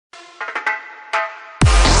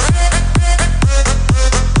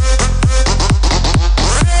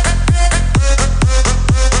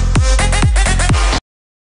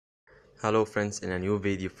Hello friends, in a new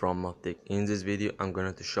video from Moptic. In this video I'm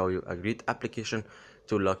going to show you a great application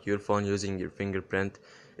to lock your phone using your fingerprint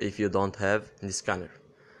if you don't have the scanner.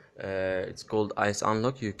 It's called Ice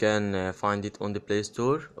Unlock. You can find it on the Play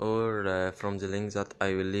Store or from the link that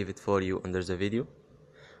I will leave it for you under the video.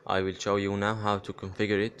 I will show you now how to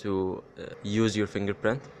configure it to use your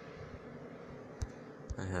fingerprint.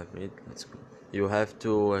 I have it. Let's go. You have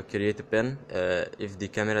to create a pin if the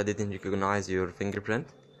camera didn't recognize your fingerprint.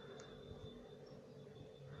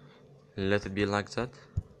 Let it be like that.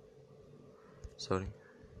 Sorry.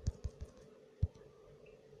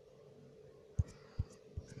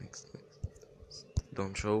 Next.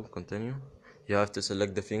 Don't show. Continue. You have to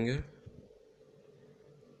select the finger.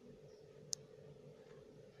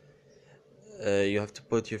 You have to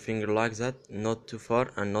put your finger like that, not too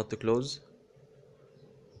far and not too close.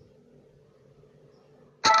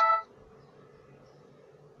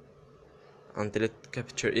 Until it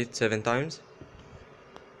captures it 7 times.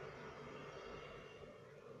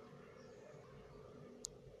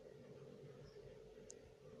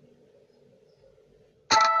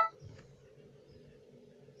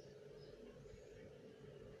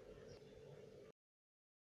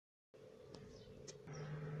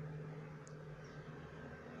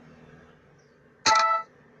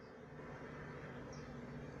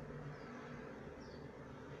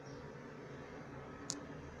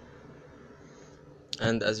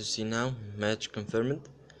 And as you see now, match confirmed.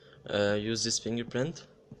 Use this fingerprint.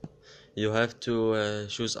 You have to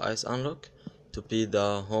choose Ice Unlock to be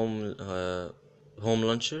the home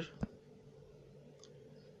launcher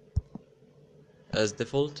as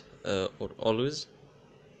default or always.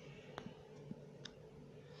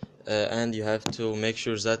 And you have to make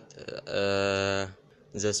sure that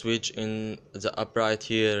the switch in the upright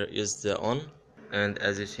here is the on. And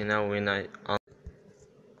as you see now, when I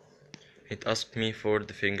it asked me for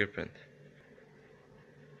the fingerprint,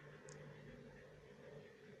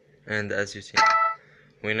 and as you see now,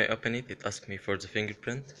 when I open it, it asked me for the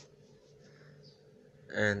fingerprint,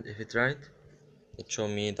 and if it's right, it show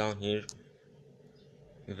me down here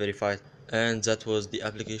verified. And that was the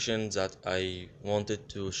application that I wanted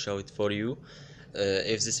to show it for you.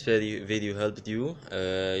 If this video helped you,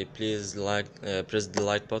 please press the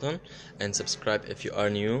like button and subscribe if you are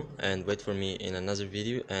new, and wait for me in another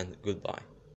video, and goodbye.